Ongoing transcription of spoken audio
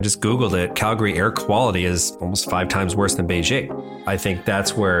I just Googled it. Calgary air quality is almost 5 times worse than Beijing. I think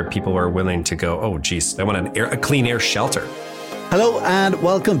that's where people are willing to go, oh, geez, I want a clean air shelter. Hello and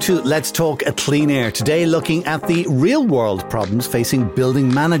welcome to Let's Talk Clean Air. Today looking at the real world problems facing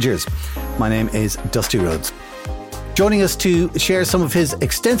building managers. My name is Dusty Rhodes. Joining us to share some of his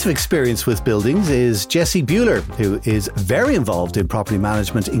extensive experience with buildings is Jesse Buehler, who is very involved in property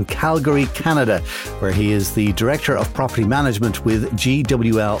management in Calgary, Canada, where he is the Director of Property Management with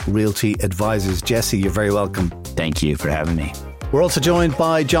GWL Realty Advisors. Jesse, you're very welcome. Thank you for having me. We're also joined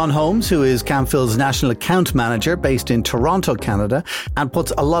by John Holmes, who is Camphil's National Account Manager based in Toronto, Canada, and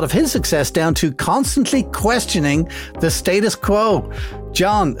puts a lot of his success down to constantly questioning the status quo.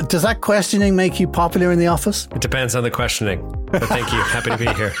 John, does that questioning make you popular in the office? It depends on the questioning. But thank you. Happy to be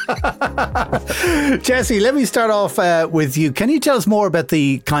here. Jesse, let me start off with you. Can you tell us more about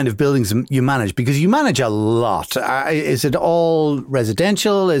the kind of buildings you manage? Because you manage a lot. Is it all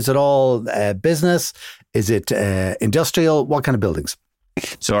residential? Is it all business? Is it industrial? What kind of buildings?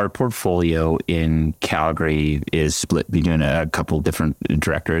 So our portfolio in Calgary is split between a couple different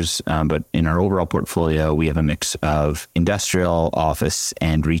directors, but in our overall portfolio, we have a mix of industrial, office,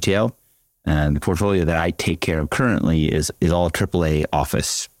 and retail. And the portfolio that I take care of currently is all AAA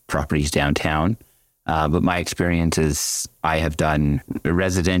office properties downtown. But my experience is I have done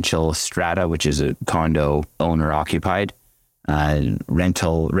residential strata, which is a condo owner occupied,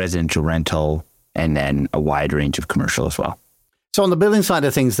 residential rental, and then a wide range of commercial as well. So on the building side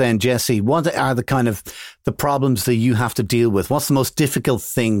of things then, Jesse, what are the kind of the problems that you have to deal with? What's the most difficult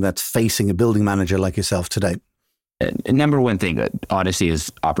thing that's facing a building manager like yourself today? Number one thing, honestly,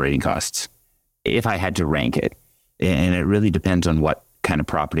 is operating costs. If I had to rank it, and it really depends on what kind of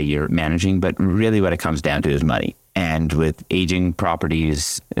property you're managing, but really what it comes down to is money. And with aging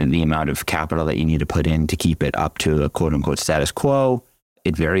properties, the amount of capital that you need to put in to keep it up to a quote unquote status quo,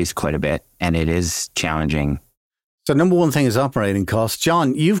 it varies quite a bit, and it is challenging. So number one thing is operating costs.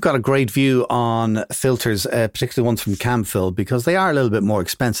 John, you've got a great view on filters, particularly ones from Camphil, because they are a little bit more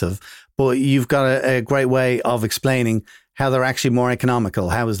expensive, but you've got a great way of explaining how they're actually more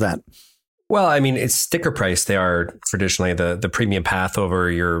economical. How is that? Well, I mean, it's sticker price. They are traditionally the premium path over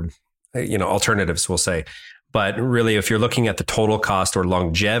your, alternatives, we'll say. But really, if you're looking at the total cost or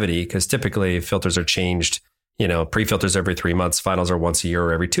longevity, because typically filters are changed, pre-filters every 3 months, finals are once a year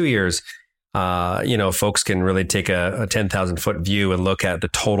or every 2 years. Folks can really take a 10,000 foot view and look at the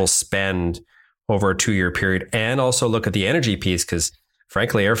total spend over a 2-year period, and also look at the energy piece, because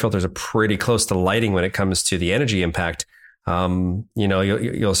frankly, air filters are pretty close to lighting when it comes to the energy impact.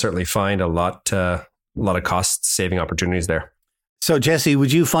 You'll certainly find a lot of cost saving opportunities there. So Jesse,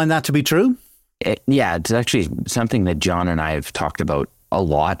 would you find that to be true? Yeah, it's actually something that John and I have talked about a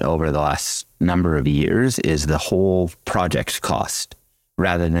lot over the last number of years, is the whole project cost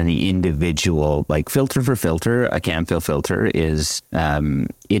rather than the individual, like filter for filter. A Camphil filter is,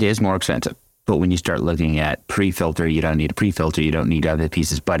 it is more expensive. But when you start looking at pre-filter, you don't need a pre-filter, you don't need other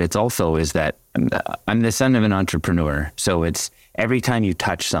pieces. But it's also is that I'm the son of an entrepreneur. So it's every time you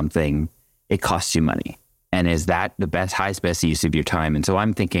touch something, it costs you money. And is that the highest best use of your time? And so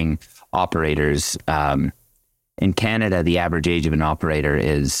I'm thinking operators, in Canada, the average age of an operator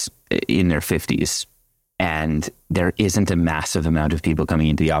is in their 50s. And there isn't a massive amount of people coming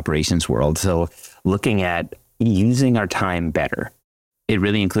into the operations world. So looking at using our time better, it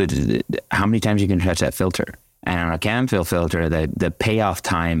really includes how many times you can touch that filter. And on a Camphil filter, the payoff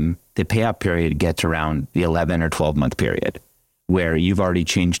time, the payoff period gets around the 11 or 12 month period, where you've already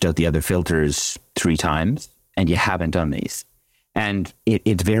changed out the other filters 3 times and you haven't done these. And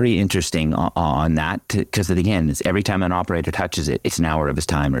it's very interesting on that, because again, it's every time an operator touches it, it's an hour of his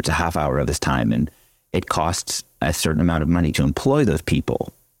time or it's a half hour of his time. And it costs a certain amount of money to employ those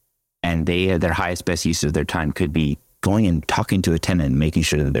people. And their highest best use of their time could be going and talking to a tenant and making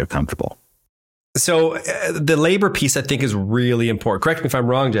sure that they're comfortable. So the labor piece, I think, is really important. Correct me if I'm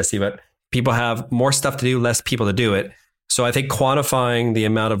wrong, Jesse, but people have more stuff to do, less people to do it. So I think quantifying the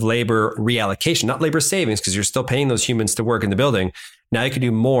amount of labor reallocation, not labor savings, because you're still paying those humans to work in the building. Now you can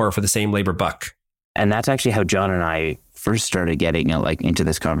do more for the same labor buck. And that's actually how John and I first started getting into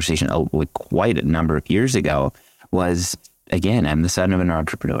this conversation quite a number of years ago. Was, again, I'm the son of an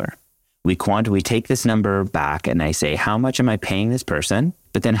entrepreneur. We take this number back and I say, how much am I paying this person?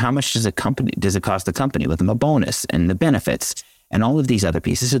 But then how much does it cost the company with them a bonus and the benefits and all of these other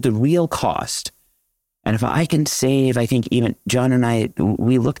pieces? So the real cost. And if I can save, I think even John and I,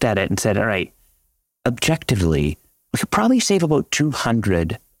 we looked at it and said, all right, objectively, we could probably save about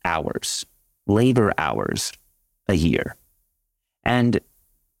 200 hours, labor hours a year. And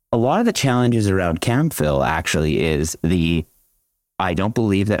a lot of the challenges around Camphil actually is I don't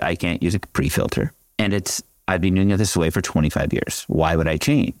believe that I can't use a pre-filter. And I've been doing it this way for 25 years. Why would I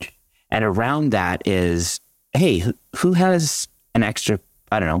change? And around that is, hey, who has an extra,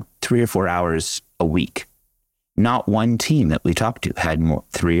 3 or 4 hours a week? Not one team that we talked to had more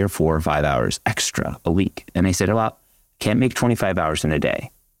 3 or 4 or 5 hours extra a week. And I said, well, can't make 25 hours in a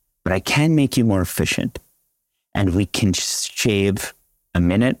day, but I can make you more efficient. And we can shave a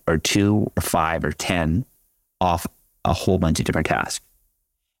minute or 2 or 5 or 10 off a whole bunch of different tasks.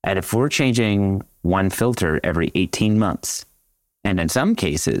 And if we're changing one filter every 18 months, and in some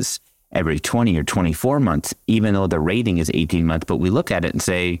cases, every 20 or 24 months, even though the rating is 18 months, but we look at it and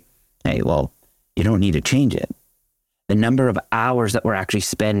say, hey, well, you don't need to change it. The number of hours that we're actually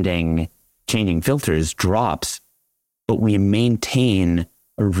spending changing filters drops, but we maintain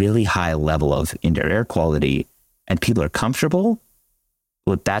a really high level of indoor air quality and people are comfortable.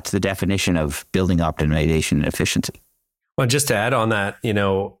 Well, that's the definition of building optimization and efficiency. Well, just to add on that,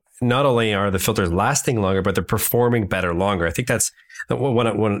 not only are the filters lasting longer, but they're performing better longer. I think that's when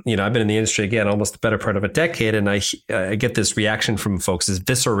I've been in the industry again, almost the better part of a decade. And I get this reaction from folks, this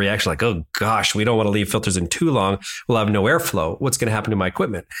visceral reaction, like, oh gosh, we don't want to leave filters in too long. We'll have no airflow. What's going to happen to my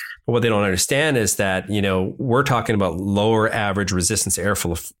equipment? But what they don't understand is that, we're talking about lower average resistance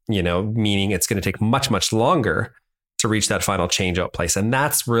airflow, meaning it's going to take much, much longer to reach that final change out place. And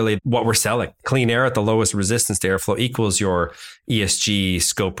that's really what we're selling. Clean air at the lowest resistance to airflow equals your ESG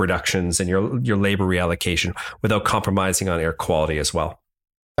scope reductions and your labor reallocation without compromising on air quality as well.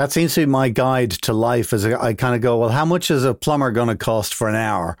 That seems to be my guide to life, as I kind of go, well, how much is a plumber going to cost for an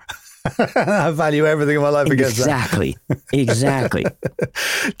hour? I value everything in my life against that. Exactly.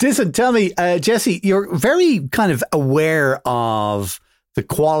 Listen, tell me, Jesse, you're very kind of aware of the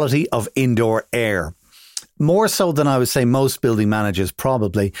quality of indoor air. More so than I would say most building managers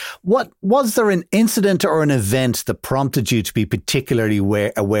probably. What was there an incident or an event that prompted you to be particularly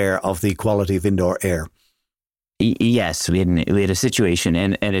aware of the quality of indoor air? Yes, we had a situation,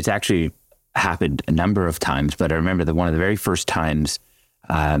 and it's actually happened a number of times. But I remember that one of the very first times,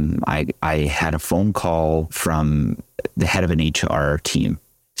 I had a phone call from the head of an HR team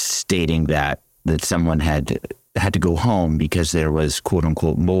stating that someone had to go home because there was quote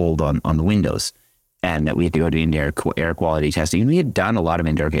unquote mold on the windows. And that we had to go to indoor air quality testing. And we had done a lot of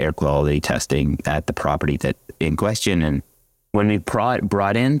indoor air quality testing at the property that in question. And when we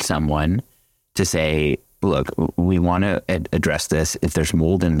brought in someone to say, look, we want to address this. If there's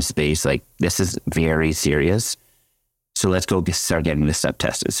mold in the space, like this is very serious. So let's go start getting this stuff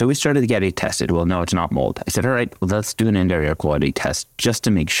tested. So we started to get it tested. Well, no, it's not mold. I said, all right, well, let's do an indoor air quality test just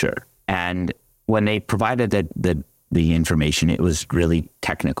to make sure. And when they provided the information, it was really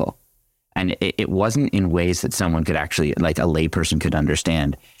technical. And it wasn't in ways that someone could actually, like a layperson could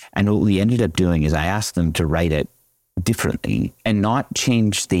understand. And what we ended up doing is I asked them to write it differently and not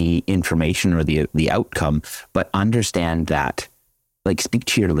change the information or the outcome, but understand that, like speak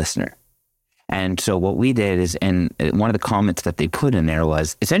to your listener. And so what we did is, and one of the comments that they put in there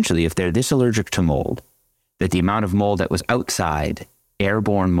was essentially, if they're this allergic to mold, that the amount of mold that was outside,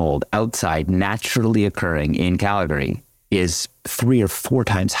 airborne mold outside naturally occurring in Calgary is 3 or 4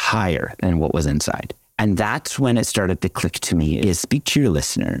 times higher than what was inside. And that's when it started to click to me is speak to your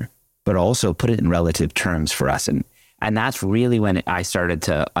listener, but also put it in relative terms for us. And that's really when I started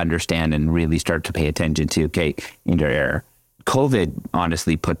to understand and really start to pay attention to, okay, indoor air. COVID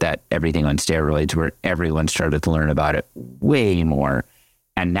honestly put everything on steroids where everyone started to learn about it way more.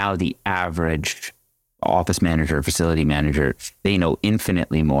 And now the average office manager, facility manager, they know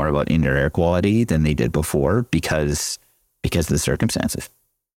infinitely more about indoor air quality than they did before because of the circumstances.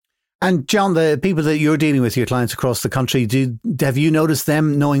 And John, the people that you're dealing with, your clients across the country, have you noticed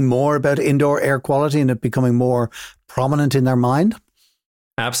them knowing more about indoor air quality and it becoming more prominent in their mind?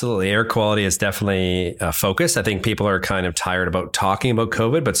 Absolutely. Air quality is definitely a focus. I think people are kind of tired about talking about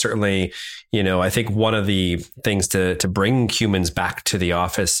COVID, but certainly, I think one of the things to bring humans back to the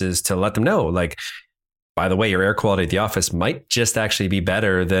office is to let them know, like, by the way, your air quality at the office might just actually be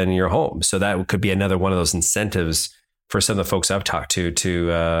better than your home. So that could be another one of those incentives for some of the folks I've talked to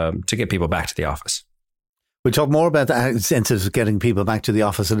get people back to the office. We'll talk more about the incentives of getting people back to the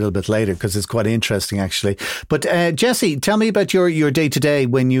office a little bit later because it's quite interesting, actually. But Jesse, tell me about your day-to-day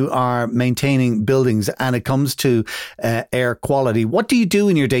when you are maintaining buildings and it comes to air quality. What do you do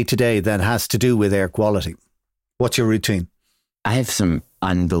in your day-to-day that has to do with air quality? What's your routine? I have some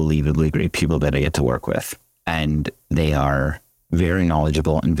unbelievably great people that I get to work with, and they are very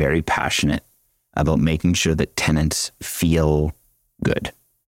knowledgeable and very passionate about making sure that tenants feel good.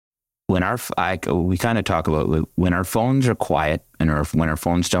 When we kind of talk about when our phones are quiet and when our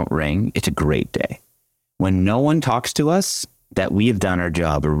phones don't ring, it's a great day. When no one talks to us, that we have done our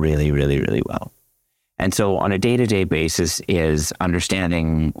job really, really, really well. And so on a day-to-day basis is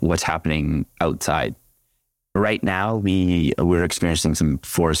understanding what's happening outside. Right now, we're experiencing some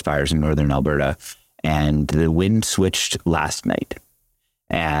forest fires in northern Alberta, and the wind switched last night.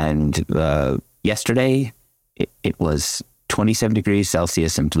 And yesterday, it was 27 degrees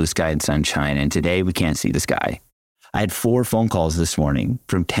Celsius and blue sky and sunshine. And today, we can't see the sky. I had 4 phone calls this morning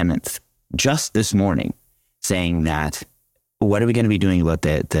from tenants, just this morning, saying that, what are we going to be doing about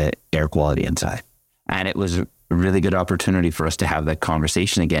the air quality inside? And it was a really good opportunity for us to have that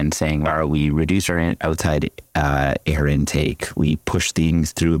conversation again, saying, we reduce our outside air intake. We push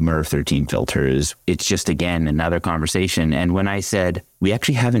things through MER 13 filters. It's just, again, another conversation. And when I said, we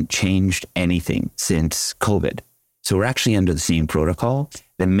actually haven't changed anything since COVID. So we're actually under the same protocol.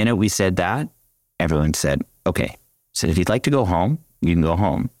 The minute we said that, everyone said, okay, so if you'd like to go home, you can go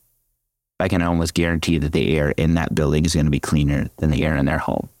home. I can almost guarantee that the air in that building is going to be cleaner than the air in their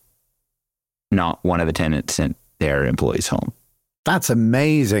home. Not one of the tenants sent their employees home. That's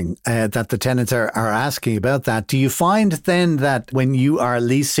amazing that the tenants are asking about that. Do you find then that when you are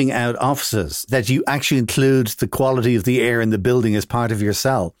leasing out offices, that you actually include the quality of the air in the building as part of your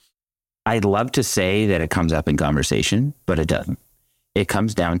sell? I'd love to say that it comes up in conversation, but it doesn't. It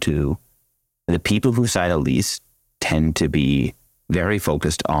comes down to the people who sign a lease tend to be very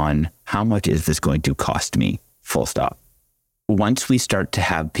focused on how much is this going to cost me, full stop. Once we start to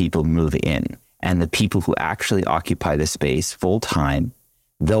have people move in and the people who actually occupy the space full time,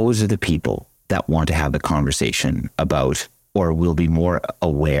 those are the people that want to have the conversation about, or will be more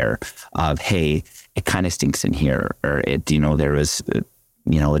aware of, hey, it kind of stinks in here, or there was,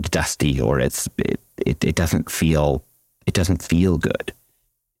 it's dusty, or it doesn't feel good.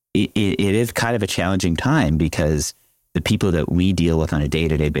 It is kind of a challenging time because the people that we deal with on a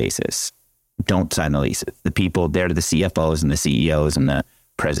day-to-day basis don't sign the leases. The people, they're the CFOs and the CEOs and the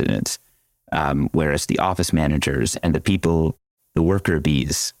presidents, whereas the office managers and the people, the worker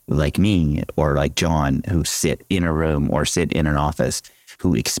bees like me or like John, who sit in a room or sit in an office,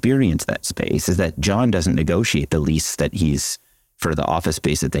 who experience that space, is that John doesn't negotiate the lease that he's for the office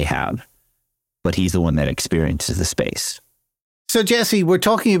space that they have, but he's the one that experiences the space. So, Jesse, we're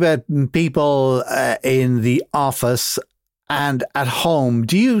talking about people in the office and at home.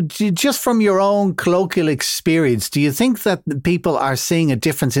 Do you, just from your own colloquial experience, do you think that people are seeing a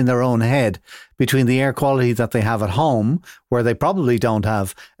difference in their own head between the air quality that they have at home, where they probably don't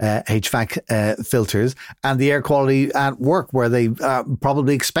have HVAC filters, and the air quality at work, where they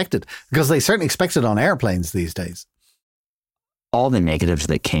probably expect it? Because they certainly expect it on airplanes these days. All the negatives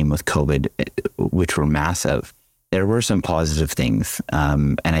that came with COVID, which were massive, there were some positive things.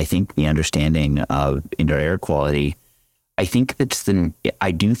 And I think the understanding of indoor air quality, I do think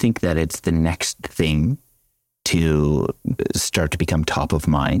that it's the next thing to start to become top of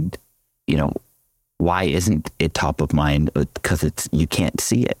mind. Why isn't it top of mind? Because you can't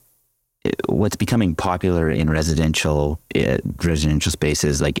see it. What's becoming popular in residential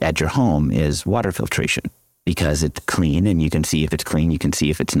spaces, like at your home, is water filtration. Because it's clean and you can see if it's clean, you can see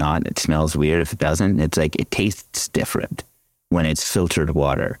if it's not. It smells weird if it doesn't. It's like it tastes different when it's filtered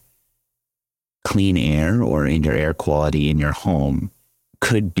water. Clean air or indoor air quality in your home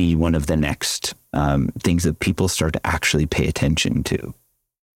could be one of the next things that people start to actually pay attention to.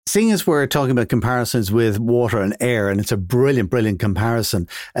 Seeing as we're talking about comparisons with water and air, and it's a brilliant, brilliant comparison.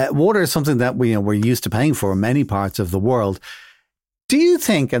 Water is something that we're used to paying for in many parts of the world. Do you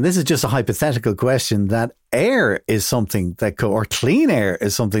think, and this is just a hypothetical question, that air is something that could, or clean air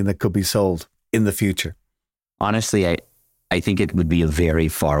is something that could be sold in the future? Honestly, I think it would be a very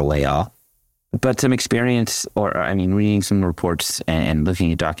far way off. But some experience, reading some reports and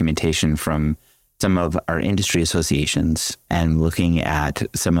looking at documentation from some of our industry associations and looking at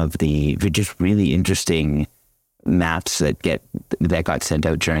some of the just really interesting maps that got sent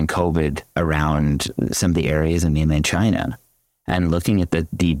out during COVID around some of the areas in mainland China, and looking at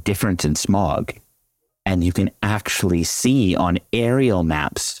the difference in smog. And you can actually see on aerial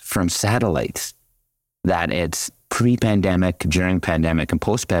maps from satellites that it's pre-pandemic, during pandemic, and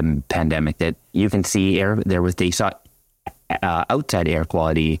post-pandemic, that you can see they saw outside air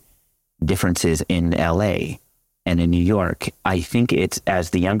quality differences in LA and in New York. I think it's as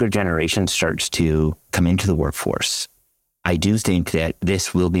the younger generation starts to come into the workforce, I do think that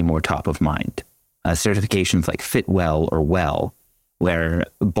this will be more top of mind. Certifications like Fitwell or Well, where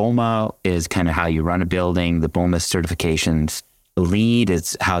BOMA is kind of how you run a building. The BOMA certifications, the LEED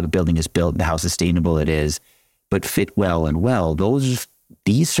is how the building is built and how sustainable it is. But Fitwell and Well, these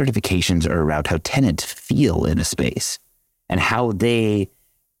certifications are around how tenants feel in a space and how they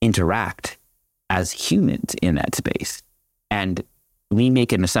interact as humans in that space. And we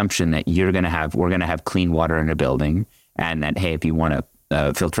make an assumption that we're going to have clean water in a building, and that, hey, if you want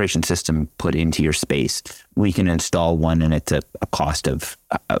a filtration system put into your space, we can install one, and it's a cost of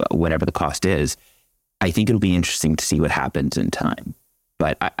whatever the cost is. I think it'll be interesting to see what happens in time.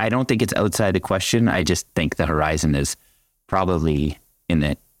 But I don't think it's outside the question. I just think the horizon is probably in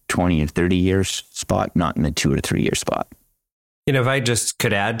the 20 or 30 years spot, not in the 2 or 3 year spot. If I just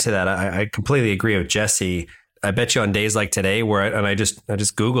could add to that, I completely agree with Jesse. I bet you on days like today, and I just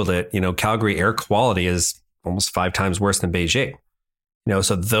Googled it, Calgary air quality is almost 5 times worse than Beijing.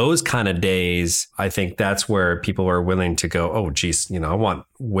 So those kind of days, I think that's where people are willing to go, oh, geez, I want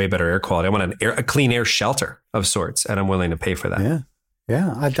way better air quality. I want a clean air shelter of sorts, and I'm willing to pay for that. Yeah.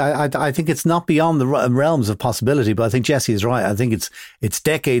 Yeah, I think it's not beyond the realms of possibility, but I think Jesse is right. I think it's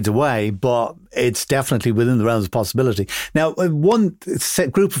decades away, but it's definitely within the realms of possibility. Now, one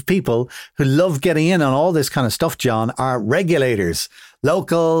group of people who love getting in on all this kind of stuff, John, are regulators,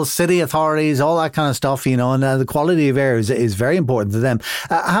 local city authorities, all that kind of stuff, and the quality of air is very important to them.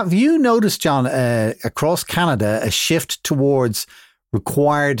 Have you noticed, John, across Canada, a shift towards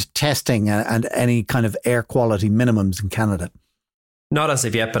required testing and any kind of air quality minimums in Canada? Not as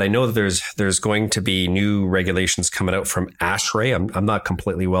of yet, but I know that there's going to be new regulations coming out from ASHRAE. I'm not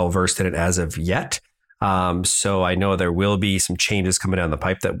completely well versed in it as of yet. So I know there will be some changes coming down the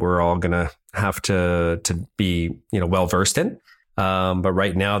pipe that we're all going to have to be well versed in. But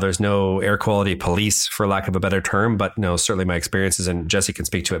right now there's no air quality police, for lack of a better term. But certainly my experiences, and Jesse can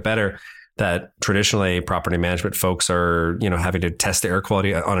speak to it better, that traditionally property management folks are having to test the air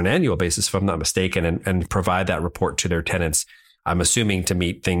quality on an annual basis, if I'm not mistaken, and provide that report to their tenants. I'm assuming to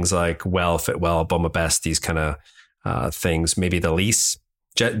meet things like well, fit well, BOMA best, these kind of things, maybe the lease.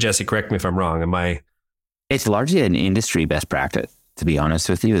 Jesse, correct me if I'm wrong. Am I? It's largely an industry best practice, to be honest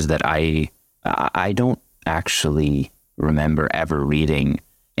with you, is that I don't actually remember ever reading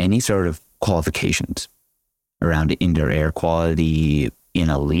any sort of qualifications around indoor air quality in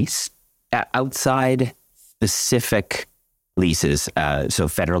a lease outside specific leases. So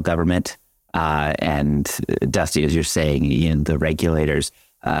federal government, and Dusty, as you're saying, the regulators,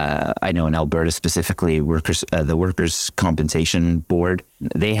 I know in Alberta specifically, the Workers' Compensation Board,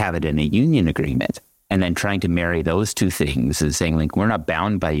 they have it in a union agreement. And then trying to marry those two things is saying, we're not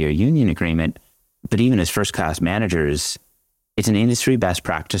bound by your union agreement, but even as first-class managers, it's an industry best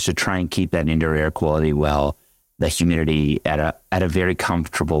practice to try and keep that indoor air quality the humidity at a very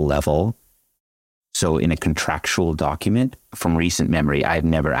comfortable level. So in a contractual document, from recent memory, I've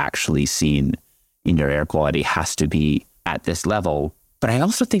never actually seen indoor air quality has to be at this level. But I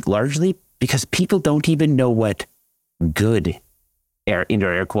also think largely because people don't even know what good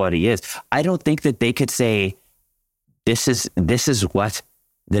indoor air quality is. I don't think that they could say, this is what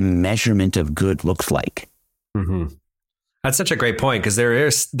the measurement of good looks like. Mm-hmm. That's such a great point, because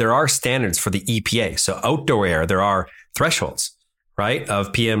there are standards for the EPA. So outdoor air, there are thresholds, right,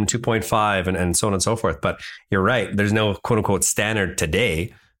 of PM 2.5 and so on and so forth. But you're right, there's no quote unquote standard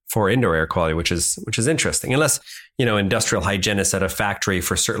today for indoor air quality, which is interesting, unless industrial hygienists at a factory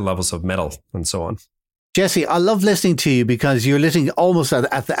for certain levels of metal and so on. Jesse, I love listening to you because you're listening almost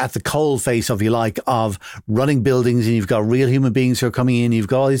at the cold face, if you like, of running buildings, and you've got real human beings who are coming in. You've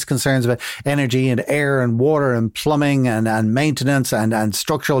got all these concerns about energy and air and water and plumbing and maintenance and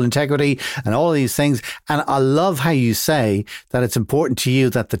structural integrity and all of these things. And I love how you say that it's important to you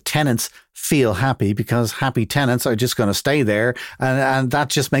that the tenants feel happy, because happy tenants are just going to stay there, and that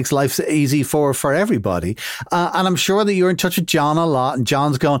just makes life easy for everybody. And I'm sure that you're in touch with John a lot, and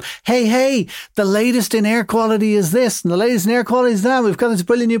John's going, hey, the latest in air quality is this, and the latest in air quality is that. We've got this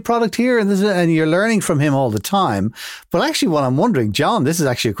brilliant new product here, and you're learning from him all the time. But actually, what I'm wondering, John, this is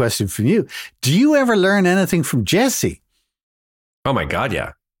actually a question from you. Do you ever learn anything from Jesse? Oh my God,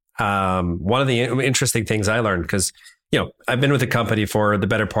 yeah. One of the interesting things I learned, because I've been with the company for the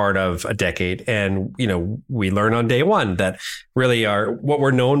better part of a decade, and, we learn on day one that really what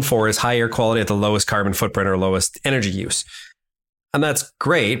we're known for is high air quality at the lowest carbon footprint or lowest energy use. And that's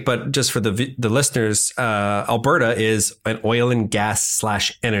great. But just for the listeners, Alberta is an oil and gas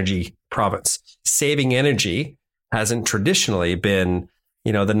 / energy province. Saving energy hasn't traditionally been,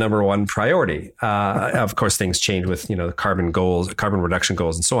 the number one priority. Of course, things change with, the carbon goals, carbon reduction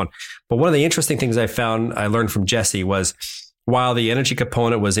goals, and so on. But one of the interesting things I learned from Jesse was, while the energy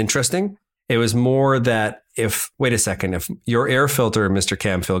component was interesting, it was more that if your air filter, Mr.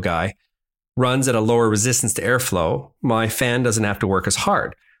 Camfill guy, runs at a lower resistance to airflow, my fan doesn't have to work as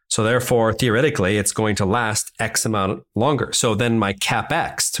hard. So therefore, theoretically, it's going to last X amount longer. So then my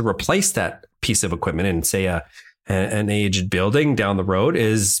CapEx to replace that piece of equipment in, say, an aged building down the road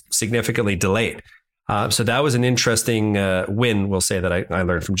is significantly delayed. So that was an interesting win, we'll say, that I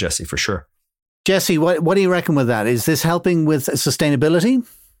learned from Jesse for sure. Jesse, what do you reckon with that? Is this helping with sustainability?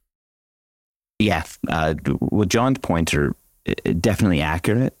 Yeah, well, John's points are definitely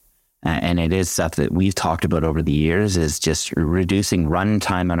accurate. And it is stuff that we've talked about over the years, is just reducing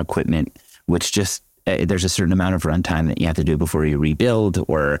runtime on equipment, which just, there's a certain amount of runtime that you have to do before you rebuild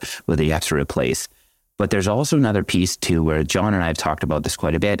or whether you have to replace. But there's also another piece too, where John and I have talked about this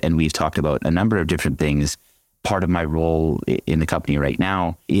quite a bit, and we've talked about a number of different things. Part of my role in the company right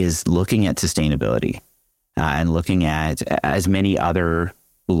now is looking at sustainability and looking at, as many other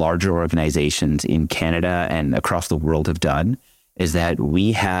larger organizations in Canada and across the world have done, is that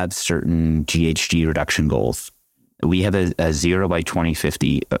we have certain GHG reduction goals. We have a 0 by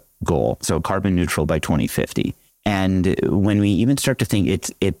 2050 goal, so carbon neutral by 2050. And when we even start to think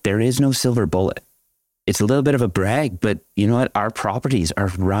there is no silver bullet. It's a little bit of a brag, but you know what? Our properties are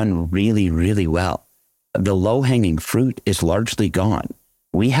run really, really well. The low-hanging fruit is largely gone.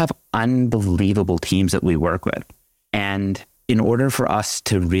 We have unbelievable teams that we work with. And in order for us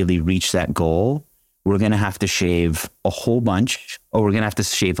to really reach that goal, we're going to have to shave a whole bunch, or we're going to have to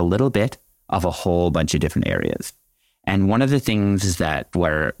shave a little bit of a whole bunch of different areas. And one of the things is that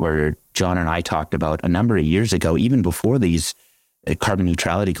where John and I talked about a number of years ago, even before these carbon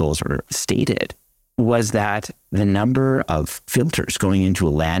neutrality goals were stated, was that the number of filters going into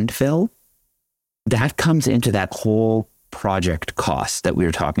a landfill, that comes into that whole project cost that we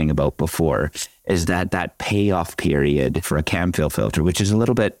were talking about before, is that payoff period for a CAM-fill filter, which is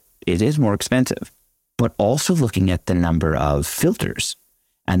it is more expensive, but also looking at the number of filters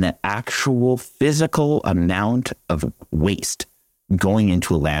and the actual physical amount of waste going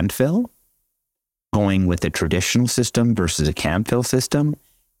into a landfill, going with a traditional system versus a CAM-fill system,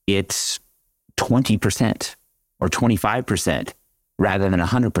 it's 20% or 25% rather than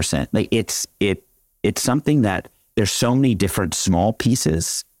 100%. Like it's something that there's so many different small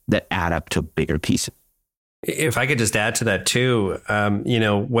pieces that add up to bigger pieces. If I could just add to that too,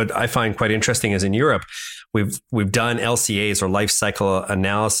 what I find quite interesting is in Europe, we've done LCAs, or life cycle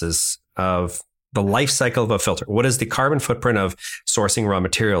analysis of the life cycle of a filter. What is the carbon footprint of sourcing raw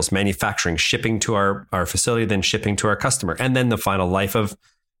materials, manufacturing, shipping to our facility, then shipping to our customer, and then the final life of,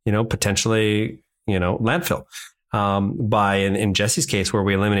 potentially, landfill. In Jesse's case, where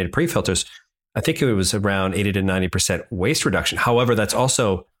we eliminated pre-filters, I think it was around 80 to 90% waste reduction. However, that's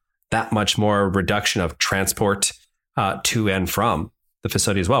also that much more reduction of transport to and from the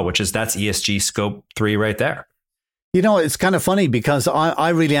facility as well, that's ESG scope 3 right there. It's kind of funny because I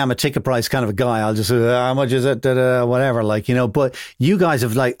really am a ticket price kind of a guy. I'll just say, how much is it? Whatever, but you guys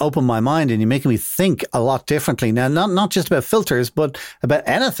have opened my mind, and you're making me think a lot differently now, not just about filters, but about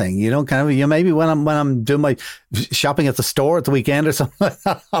anything, maybe when I'm doing my shopping at the store at the weekend or something like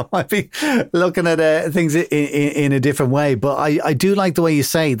that, I might be looking at things in a different way. But I do like the way you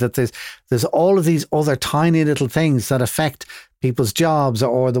say that there's all of these other tiny little things that affect people's jobs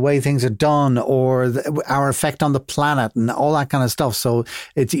or the way things are done or our effect on the planet and all that kind of stuff. So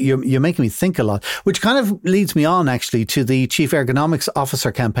you're making me think a lot, which kind of leads me on actually to the Chief Ergonomics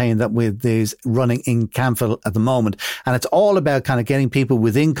Officer campaign that is running in CAM-fill at the moment. And it's all about kind of getting people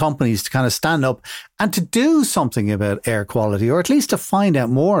within companies to kind of stand up and to do something about air quality, or at least to find out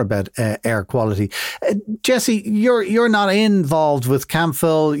more about air quality. Jesse, you're not involved with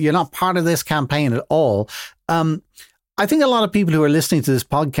CAM-fill. You're not part of this campaign at all. I think a lot of people who are listening to this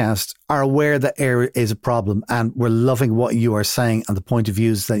podcast are aware that air is a problem, and we're loving what you are saying and the point of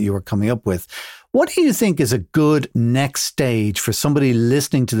views that you are coming up with. What do you think is a good next stage for somebody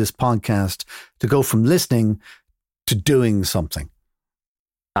listening to this podcast to go from listening to doing something?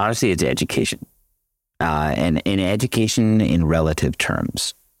 Honestly, it's education. And in education in relative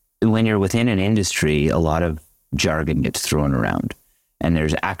terms. When you're within an industry, a lot of jargon gets thrown around, and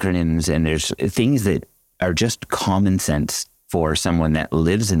there's acronyms and there's things that are just common sense for someone that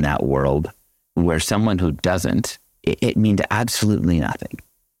lives in that world, where someone who doesn't, it means absolutely nothing.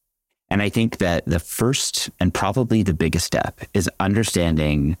 And I think that the first and probably the biggest step is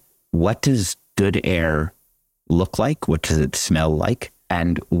understanding, what does good air look like? What does it smell like?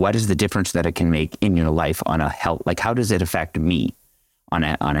 And what is the difference that it can make in your life on a health, how does it affect me on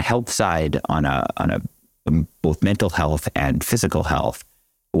a health side, on a both mental health and physical health?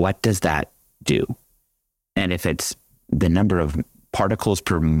 What does that do? And if it's the number of particles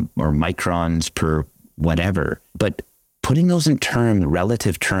per or microns per whatever, but putting those in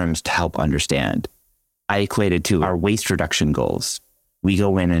relative terms to help understand. I equated to our waste reduction goals. We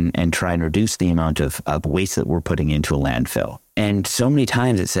go in and try and reduce the amount of waste that we're putting into a landfill. And so many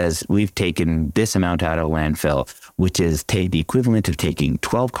times it says we've taken this amount out of a landfill, which is the equivalent of taking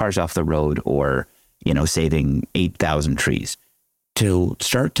 12 cars off the road or saving 8,000 trees, to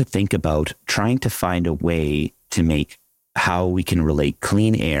start to think about trying to find a way to make how we can relate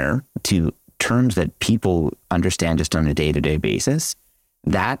clean air to terms that people understand just on a day-to-day basis.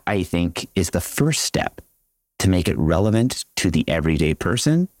 That, I think, is the first step to make it relevant to the everyday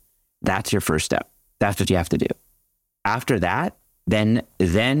person. That's your first step. That's what you have to do. After that, then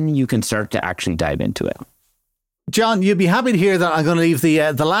you can start to actually dive into it. John, you'd be happy to hear that I'm going to leave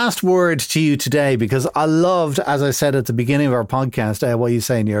the last word to you today, because I loved, as I said at the beginning of our podcast, what you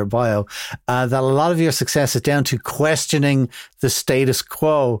say in your bio, that a lot of your success is down to questioning the status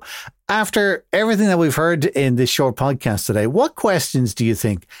quo. After everything that we've heard in this short podcast today, what questions do you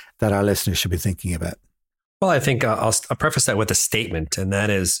think that our listeners should be thinking about? Well, I think I'll preface that with a statement, and that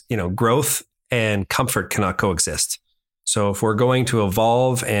is, growth and comfort cannot coexist. So if we're going to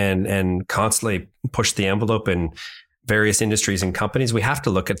evolve and constantly push the envelope in various industries and companies, we have to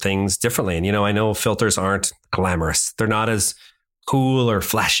look at things differently. And, I know filters aren't glamorous. They're not as cool or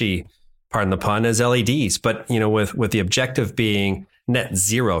flashy, pardon the pun, as LEDs. But, with the objective being net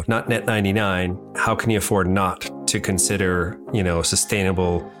zero, not net 99, how can you afford not to consider,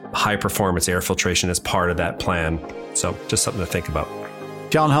 sustainable high performance air filtration as part of that plan? So just something to think about.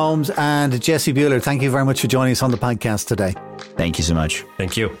 John Holmes and Jesse Buehler, thank you very much for joining us on the podcast today. Thank you so much.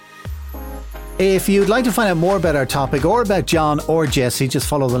 Thank you. If you'd like to find out more about our topic or about John or Jesse, just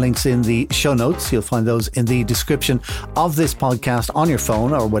follow the links in the show notes. You'll find those in the description of this podcast on your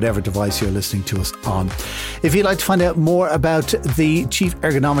phone or whatever device you're listening to us on. If you'd like to find out more about the Chief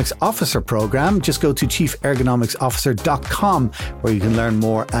Ergonomics Officer program, just go to chiefergonomicsofficer.com, where you can learn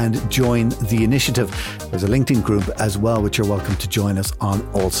more and join the initiative. There's a LinkedIn group as well, which you're welcome to join us on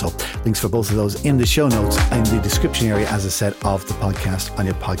also. Links for both of those in the show notes and the description area, as I said, of the podcast on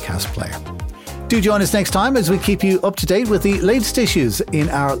your podcast player. Do join us next time as we keep you up to date with the latest issues in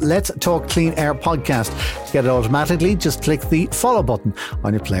our Let's Talk Clean Air podcast. To get it automatically, just click the follow button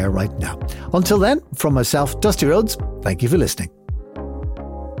on your player right now. Until then, from myself, Dusty Rhodes, thank you for listening.